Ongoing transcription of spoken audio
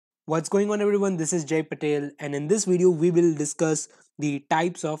What's going on everyone, this is Jay Patel and in this video we will discuss the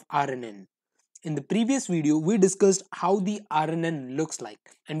types of RNN. In the previous video we discussed how the RNN looks like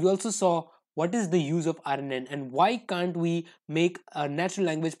and we also saw what is the use of RNN and why can't we make a natural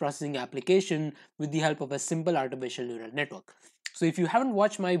language processing application with the help of a simple artificial neural network. So if you haven't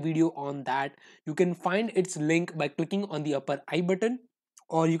watched my video on that, you can find its link by clicking on the upper I button,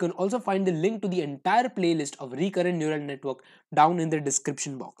 or you can also find the link to the entire playlist of Recurrent Neural Network down in the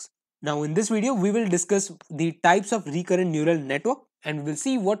description box. Now in this video we will discuss the types of recurrent neural network and we will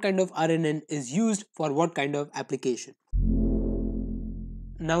see what kind of RNN is used for what kind of application.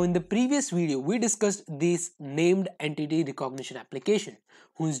 Now in the previous video we discussed this named entity recognition application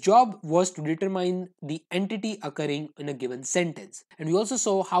whose job was to determine the entity occurring in a given sentence, and we also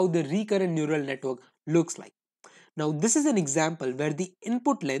saw how the recurrent neural network looks like. Now this is an example where the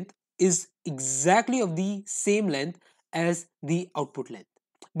input length is exactly of the same length as the output length,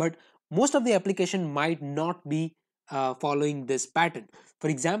 but most of the application might not be following this pattern. For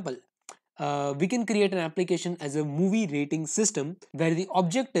example, we can create an application as a movie rating system where the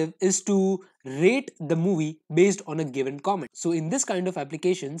objective is to rate the movie based on a given comment. So in this kind of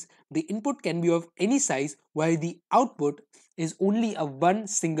applications, the input can be of any size while the output is only a one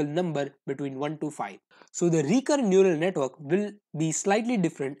single number between 1 to 5. So the recurrent neural network will be slightly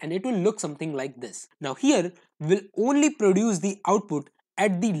different and it will look something like this. Now here we will only produce the output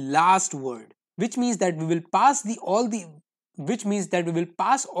at the last word, which means that we will pass all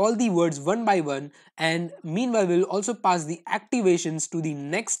the words one by one, and meanwhile we will also pass the activations to the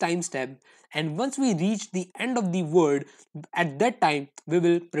next time step, and once we reach the end of the word, at that time we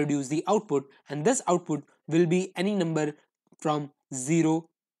will produce the output, and this output will be any number from 0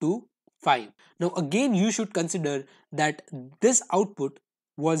 to 5. Now again you should consider that this output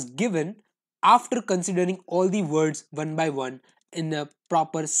was given after considering all the words one by one in a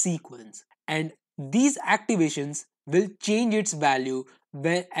proper sequence, and these activations will change its value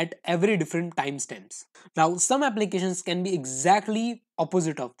at every different timestamps. Now some applications can be exactly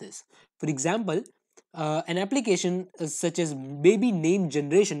opposite of this. For example, an application such as baby name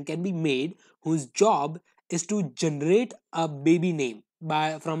generation can be made whose job is to generate a baby name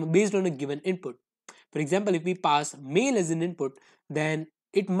based on a given input. For example, if we pass male as an input, then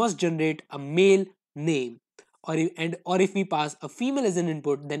it must generate a male name, or if we pass a female as an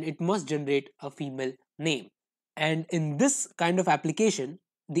input, then it must generate a female name. And in this kind of application,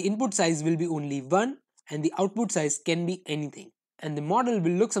 the input size will be only 1 and the output size can be anything. And the model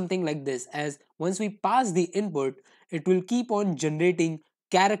will look something like this, as once we pass the input, it will keep on generating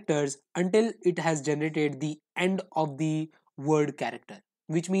characters until it has generated the end of the word character,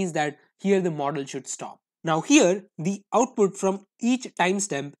 which means that here the model should stop. Now here the output from each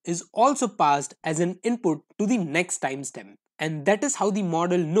timestamp is also passed as an input to the next timestamp, and that is how the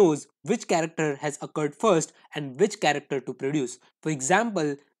model knows which character has occurred first and which character to produce. For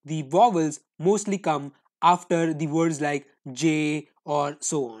example, the vowels mostly come after the words like J or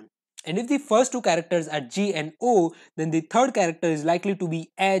so on. And if the first two characters are G and O, then the third character is likely to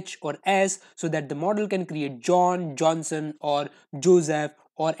be H or S, so that the model can create John, Johnson, or Joseph,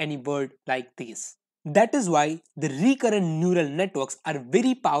 or any word like this. That is why the recurrent neural networks are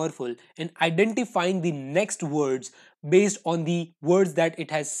very powerful in identifying the next words based on the words that it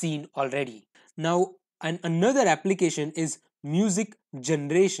has seen already. Now, another application is music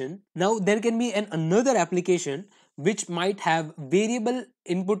generation. Now, there can be another application which might have variable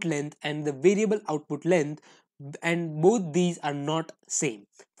input length and the variable output length, and both these are not same.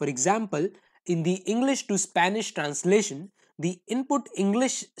 For example, in the English to Spanish translation, the input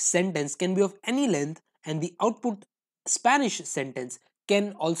English sentence can be of any length and the output Spanish sentence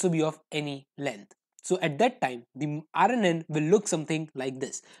can also be of any length. So at that time, the RNN will look something like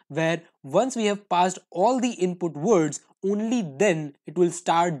this, where once we have passed all the input words, only then it will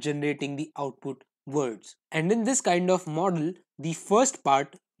start generating the output words. And in this kind of model, the first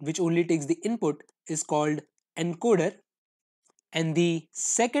part, which only takes the input, is called encoder, and the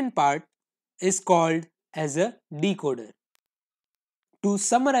second part is called as a decoder. To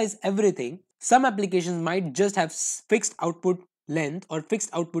summarize everything, some applications might just have fixed output length or fixed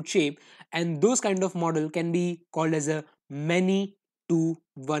output shape, and those kind of model can be called as a many to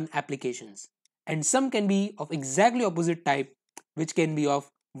one applications. And some can be of exactly opposite type, which can be of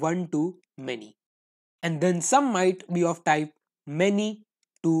one to many. And then some might be of type many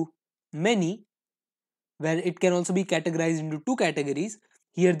to many, where it can also be categorized into two categories.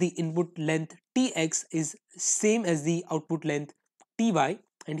 Here the input length tx is same as the output length ty,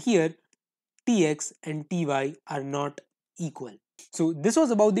 and here tx and ty are not equal. So this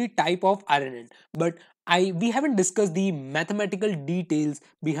was about the type of RNN, but I we haven't discussed the mathematical details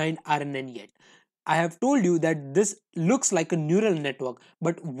behind RNN yet. I have told you that this looks like a neural network,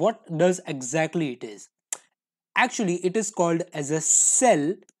 but what does exactly it is? Actually, it is called as a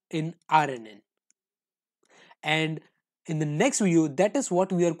cell in RNN. And in the next video, that is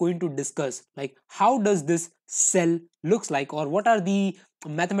what we are going to discuss, like how does this cell looks like, or what are the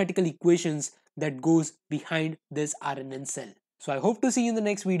mathematical equations that goes behind this RNN cell. So I hope to see you in the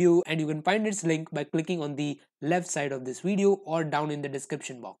next video, and you can find its link by clicking on the left side of this video or down in the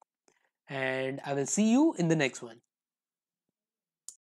description box. And I will see you in the next one.